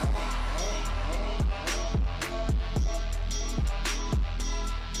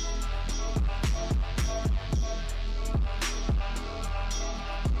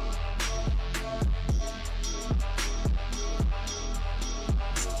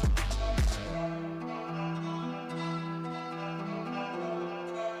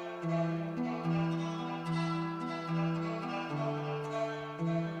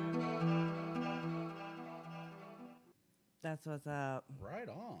 That's what's up. Right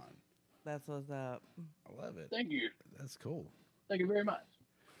on. That's what's up. I love it. Thank you. That's cool. Thank you very much.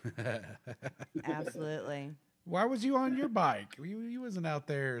 Absolutely. Why was you on your bike? You wasn't out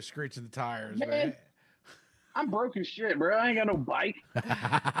there screeching the tires, Man. right? I'm broke as shit, bro. I ain't got no bike.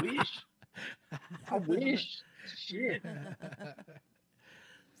 wish. I wish. Shit.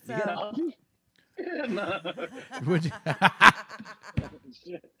 So, You got an Audi? Yeah, no. Would you?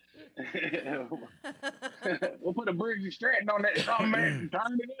 Shit. We'll put a Briggs Stratton on that song, man, and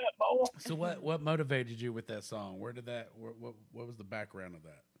turn it up, boy. So what motivated you with that song? Where did that? What was the background of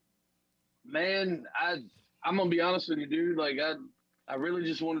that? Man, I'm gonna be honest with you, dude. Like I really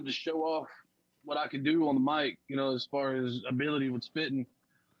just wanted to show off what I could do on the mic, you know, as far as ability with spitting,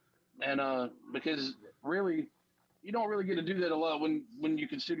 and because really, you don't really get to do that a lot when you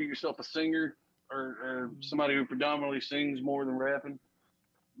consider yourself a singer or somebody who predominantly sings more than rapping.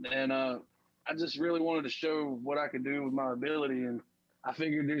 And I just really wanted to show what I could do with my ability. And I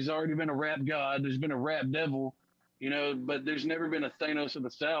figured there's already been a rap god, there's been a rap devil, you know, but there's never been a Thanos of the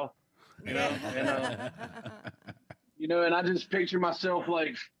South, you know. And you know, and I just picture myself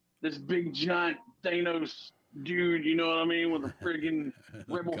like this big giant Thanos dude, you know what I mean, with a friggin'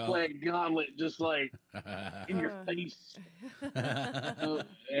 rebel flag gauntlet, just like in your face.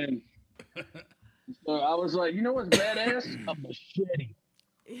 And so I was like, you know what's badass? A machete.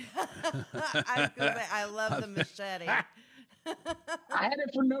 I love the machete. I had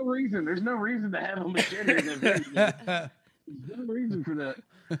it for no reason. There's no reason to have a machete in the video. There's no reason for that.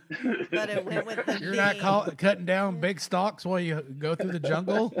 But it went with the You're not theme. cutting down big stalks while you go through the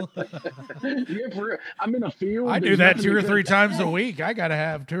jungle? Yeah, for real. I'm in a field. I do there's that nothing 2 or to 3 cut. times a week. I got to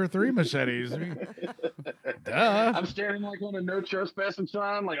have 2 or 3 machetes. Duh. I'm standing like on a no trespassing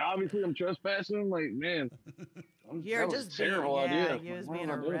sign. Like obviously I'm trespassing. Like man, You're that was just a terrible being, idea. you was What being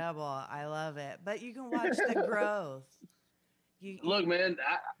am a I doing? rebel. I love it. But you can watch the growth. You, Look, man,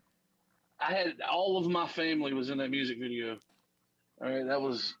 I had all of my family was in that music video. All right, that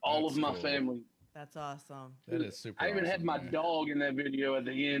was all That's of my cool. family. that's awesome. That is super I even had awesome, my man. dog in that video at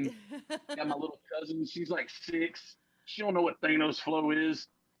the end. Got my little cousin. She's like 6. She don't know what Thanos flow is.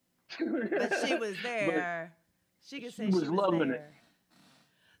 But she was there. She could say she was loving it. there.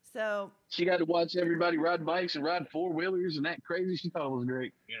 So She got to watch everybody ride bikes and ride 4-wheelers and that crazy. She thought it was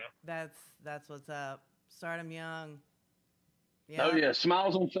great. You know? that's what's up. Start 'em young. Oh yeah,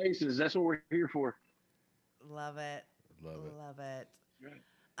 smiles on faces. That's what we're here for. Love it. Love it. Love it.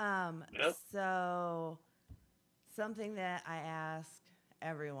 Right. Yep. So something that I ask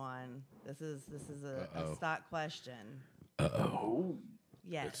everyone. This is a stock question. Oh,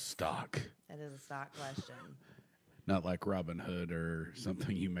 Yes, It's stock. it is a stock question. Not like Robin Hood or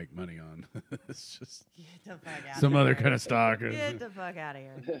something you make money on. It's just Get the fuck out some of other here. kind of stock. Get the fuck out of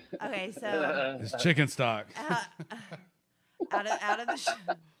here. Okay, so It's chicken stock. out of the show.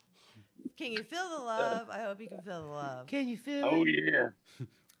 Can you feel the love? I hope you can feel the love. Can you feel oh yeah.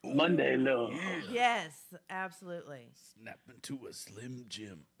 Monday love. Yes, absolutely. Snap into a Slim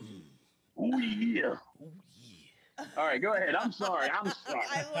Jim. Ooh, yeah. All right, go ahead. I'm sorry. I'm sorry.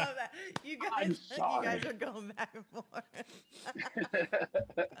 I love that. You I'm guys, sorry. are going back and forth.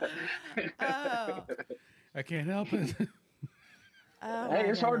 Oh. I can't help it. Oh Hey, my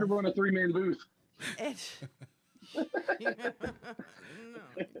it's hard to goodness. run a 3-man booth. It's...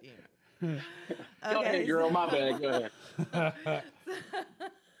 no, Go okay, ahead, girl. My bad. Go ahead.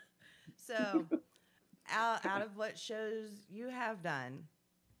 So, out of what shows you have done,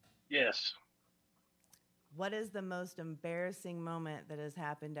 Yes. what is the most embarrassing moment that has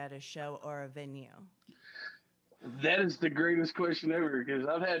happened at a show or a venue? That is the greatest question ever because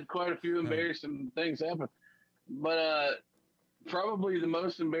I've had quite a few embarrassing things happen. But probably the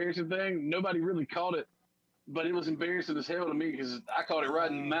most embarrassing thing, nobody really caught it, but it was embarrassing as hell to me because I caught it right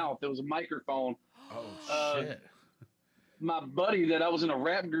in the mouth. There was a microphone. Oh shit. My buddy that I was in a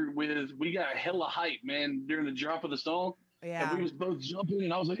rap group with, we got hella hype, man, during the drop of the song. Yeah. And we was both jumping,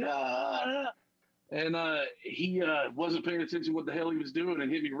 and I was like, ah. And he wasn't paying attention what the hell he was doing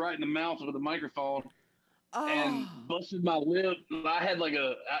and hit me right in the mouth with a microphone and busted my lip. I had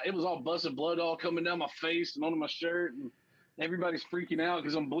it was all busted blood all coming down my face and onto my shirt. And everybody's freaking out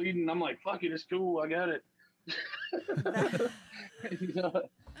because I'm bleeding. I'm like, fuck it, it's cool. I got it. You know,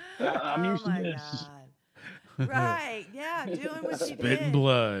 I'm used to this. God. Right. Yeah. Doing what you Spitting did.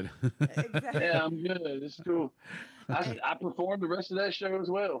 blood. Exactly. Yeah, I'm good. It's cool. I performed the rest of that show as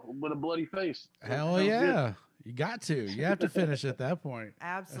well with a bloody face. So Hell it sounds yeah. You got to. You have to finish at that point.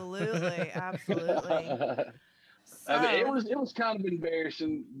 Absolutely. Absolutely. good. So, I mean, it was kind of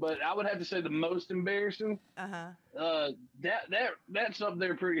embarrassing, but I would have to say the most embarrassing. That's up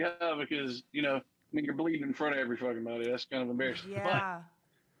there pretty high because I mean you're bleeding in front of every fucking body. That's kind of embarrassing. yeah.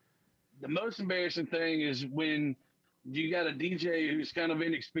 But the most embarrassing thing is when you got a DJ who's kind of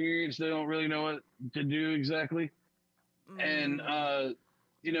inexperienced. They don't really know what to do exactly, and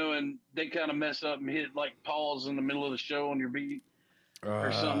and they kind of mess up and hit like pause in the middle of the show on your beat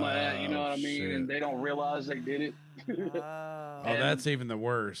or something like that. You know what I mean? shit. And they don't realize they did it. Oh, that's even the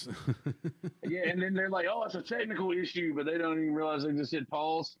worst. Yeah, and then they're like, "Oh, it's a technical issue," but they don't even realize they just hit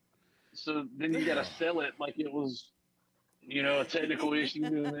pause. So then you got to sell it like it was, a technical issue.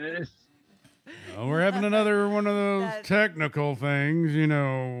 And it's, Oh, we're having another one of those That- technical things, and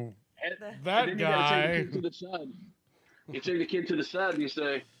That then you gotta take the guy. kid to the side. You take the kid to the side and you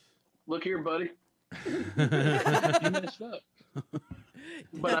say, "Look here, buddy, you messed up,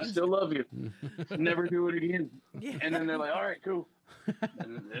 but I still love you. Never do it again." Yeah. And then they're like, "All right, cool."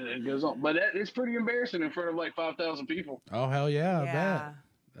 And it goes on, but it's pretty embarrassing in front of like 5,000 people. Oh, hell yeah, I Yeah. bet.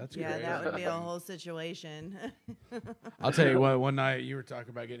 That's Yeah, great. that would be a whole situation. I'll tell you what, one night you were talking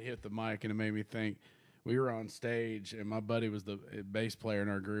about getting hit with the mic, and it made me think. We were on stage, and my buddy was the bass player in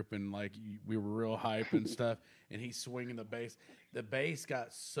our group, and like we were real hype and stuff, and he's swinging the bass. The bass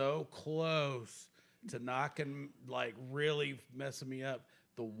got so close to knocking, like really messing me up.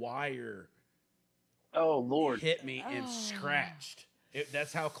 The wire Oh Lord! hit me and scratched.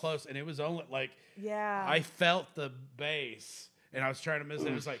 That's how close, and it was only like Yeah. I felt the bass, and I was trying to miss it.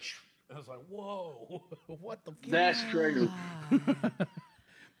 It was like, I was like, whoa, what the fuck? That's crazy.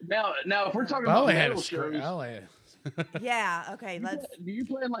 Now, if we're talking I about only had metal a scratch. shows, Yeah. Okay. Let's. do you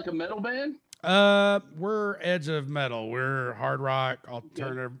play in like a metal band? We're edge of metal. We're hard rock,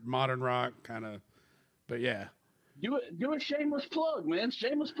 alternative, modern rock, kind of. But yeah, Do a shameless plug, man.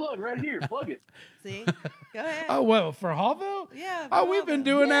 Shameless plug right here. Plug it. See. Go ahead. oh well, for Hallville. Yeah. Oh, we've been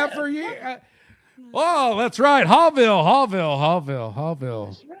doing that for Yeah. years. Oh, that's right, Hallville.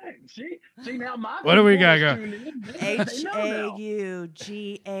 That's right. See now my What do we got people going? tuned in. They know now.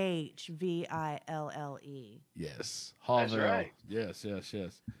 HAUGHVILLE. Yes, That's Hallville. right. Yes. Yeah.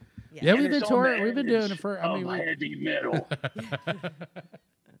 Yeah, And we've been it's on the touring. We've been doing edge it for. I mean, of heavy metal.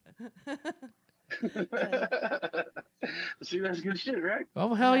 See, that's good shit, right?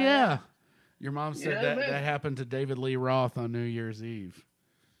 oh hell Yeah. yeah! Your mom said Yeah, that man. that happened to David Lee Roth on New Year's Eve.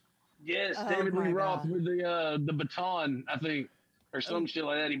 Yes, Oh David my Lee Roth God. with the baton, I think, or some shit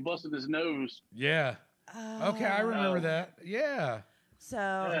like that. He busted his nose. Yeah. Okay, I remember Oh. that. Yeah. So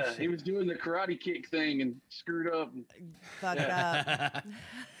Yeah, he was doing the karate kick thing and screwed up. fucked up.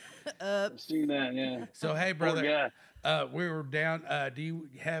 I've seen that, yeah. So hey, Poor brother, guy. we were down. Do you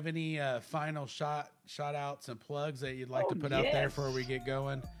have any final shout outs and plugs that you'd like Oh, to put out there yes. before we get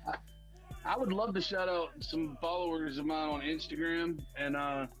going? I would love to shout out some followers of mine on Instagram and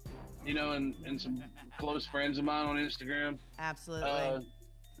and some close friends of mine on Instagram. Absolutely.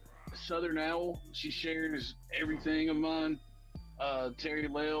 Southern Owl, she shares everything of mine. Terry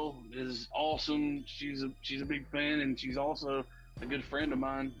Lale is awesome. She's a big fan, and she's also a good friend of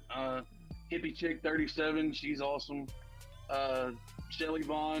mine. Hippie Chick 37, she's awesome. Shelly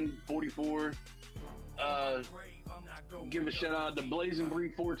Vaughn, 44. Give a shout out to Blazing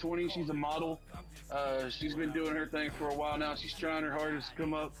Breed 420. She's a model. She's been doing her thing for a while now. She's trying her hardest to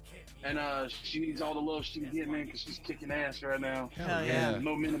come up, and she needs all the love she can get, man, because she's kicking ass right now. Hell yeah. And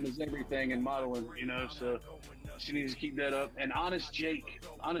momentum is everything in modeling, you know. So she needs to keep that up. And Honest Jake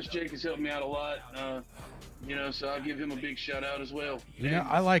has helped me out a lot. You know, so I'll give him a big shout out as well. You know,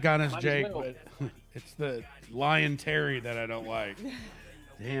 I like Honest Might as Jake, well. but it's the Lion Terry that I don't like.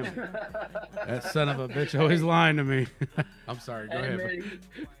 Damn. That son of a bitch always lying to me. I'm sorry. Go Hey, ahead. man,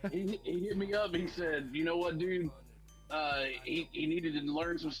 he hit me up. He said, you know what, dude? He needed to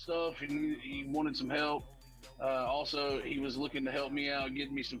learn some stuff. He wanted some help. Also, he was looking to help me out,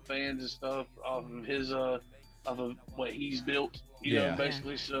 getting me some fans and stuff off of his off of what he's built. You Yeah. know,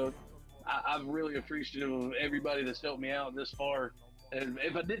 basically. So I'm really appreciative of everybody that's helped me out this far. And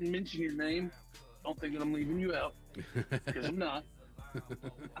if I didn't mention your name, don't think that I'm leaving you out, because I'm not.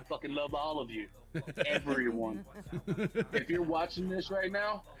 I fucking love all of you, everyone. If you're watching this right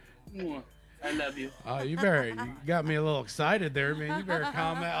now, mwah, I love you. Oh, you got me a little excited there, man. You better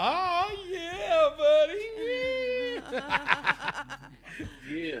comment. Oh, yeah, buddy. Yeah.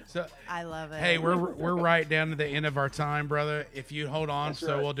 Yeah. So, I love it. hey, we're right down to the end of our time, brother. If you hold on, That's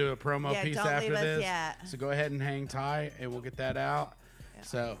so right. we'll do a promo Yeah, piece don't after leave us this. yet. So go ahead and hang tight, and we'll get that out.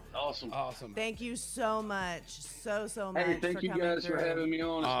 So Awesome. awesome. Thank you so much. So much. Hey, thank for you coming guys for through. having me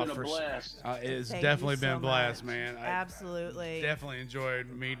on. It's been a For sure. blast. It's Thank definitely you been so a blast, much. man. I Absolutely. definitely enjoyed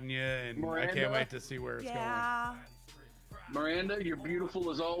meeting you, and I Miranda? can't wait to see where it's Yeah. Miranda, you're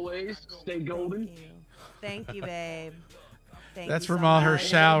beautiful as always. Stay golden. Thank you, babe. Thank going. That's you from so all her much.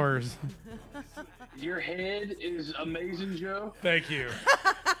 showers. Your head is amazing, Joe. Thank you.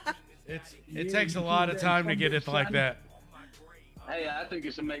 It You takes a keep lot of that time to get it comfort like shot. that. Hey, I think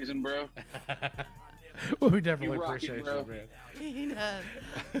it's amazing, bro. Well, we definitely You rock it, appreciate bro. you, man. He does.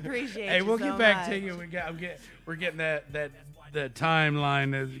 Appreciate Hey, you we'll so get back to much. you. We're getting that the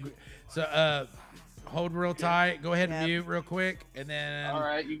timeline. So hold real tight. Go ahead and Yep. mute real quick, and then All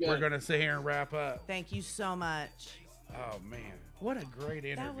right, you got we're it. gonna sit here and wrap up. Thank you so much. Oh man, what a great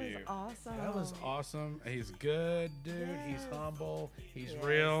That was interview! awesome. That was awesome. He's good, dude. He's Yes. humble. He's Yes.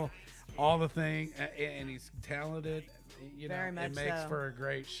 real. All the thing, and he's talented. You know, Very much it makes so. for a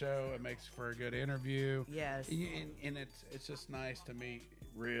great show. It makes for a good interview. Yes. And it's just nice to meet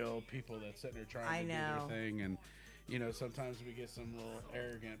real people that sitting there trying I to know. do their thing. And you know, sometimes we get some little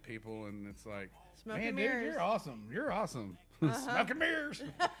arrogant people, and it's like, Smoke man, and dude, mirrors." you're awesome. You're awesome. Smoke and mirrors.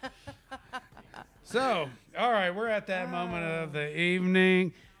 So, all right, we're at that moment of the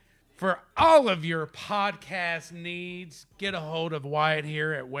evening. For all of your podcast needs, get a hold of Wyatt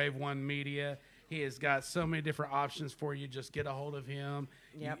here at Wave One Media. He has got so many different options for you. Just get a hold of him.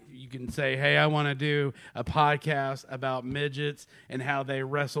 Yep. You can say, hey, I want to do a podcast about midgets and how they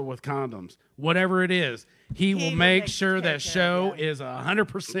wrestle with condoms. Whatever it is, he will will make take sure care that of show you. is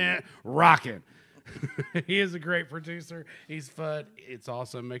 100% rocking. He is a great producer. He's fun. It's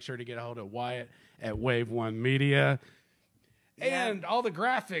awesome. Make sure to get a hold of Wyatt at Wave One Media. And all the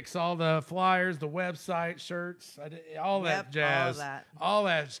graphics, all the flyers, the website, shirts, all that Yep, jazz. all of that. All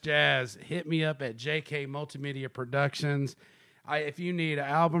that's jazz. Hit me up at JK Multimedia Productions. If you need an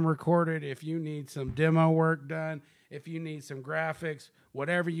album recorded, if you need some demo work done, if you need some graphics,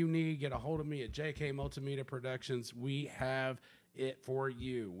 whatever you need, get a hold of me at JK Multimedia Productions. We have it for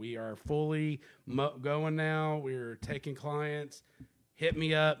you. We are fully going now. We're taking clients. Hit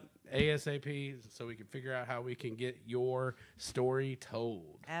me up ASAP so we can figure out how we can get your story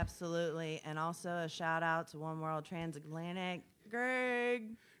told. Absolutely. And also a shout out to One World Transatlantic.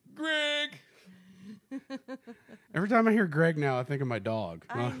 Greg. Greg! Every time I hear Greg now, I think of my dog.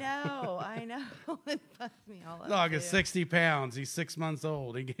 I know. It fucks me all up. Dog is too. 60 pounds. He's 6 months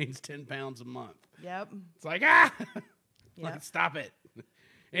old. He gains 10 pounds a month. Yep. It's like, like, Yep. stop it.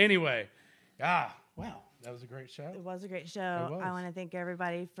 Anyway, wow, that was a great show. It was a great show. It was. I want to thank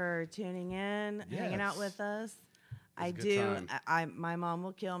everybody for tuning in, hanging out Yes. with us. I a good do. time. My mom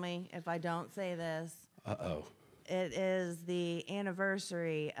will kill me if I don't say this. Uh-oh. It is the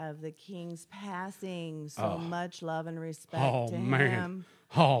anniversary of the King's passing. So much love and respect Oh, to man. him.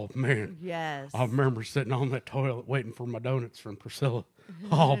 Oh, man. Yes. I remember sitting on that toilet waiting for my donuts from Priscilla.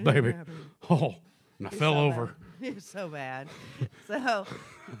 Oh, baby. Oh, and I fell So over. bad. You're so bad. So,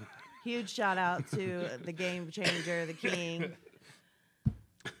 huge shout out to the game changer, the King.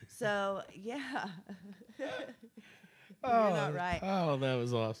 So, yeah. You're not right. Oh, that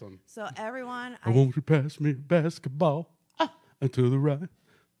was awesome. So, everyone, I want you to pass me a basketball. And to the right.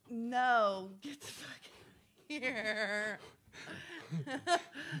 No, get the fuck here.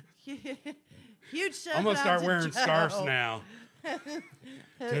 Huge shout I'm gonna out start to wearing Joe. scarves now. Who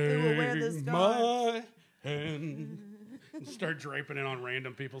will wear the Take scarf? my hand. Start draping it on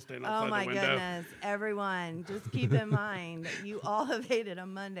random people standing Oh outside my the window. goodness. Everyone, just keep in mind that you all have hated a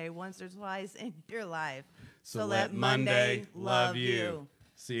Monday once or twice in your life. So let Monday love you. See you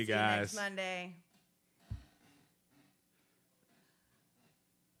See you guys. next Monday.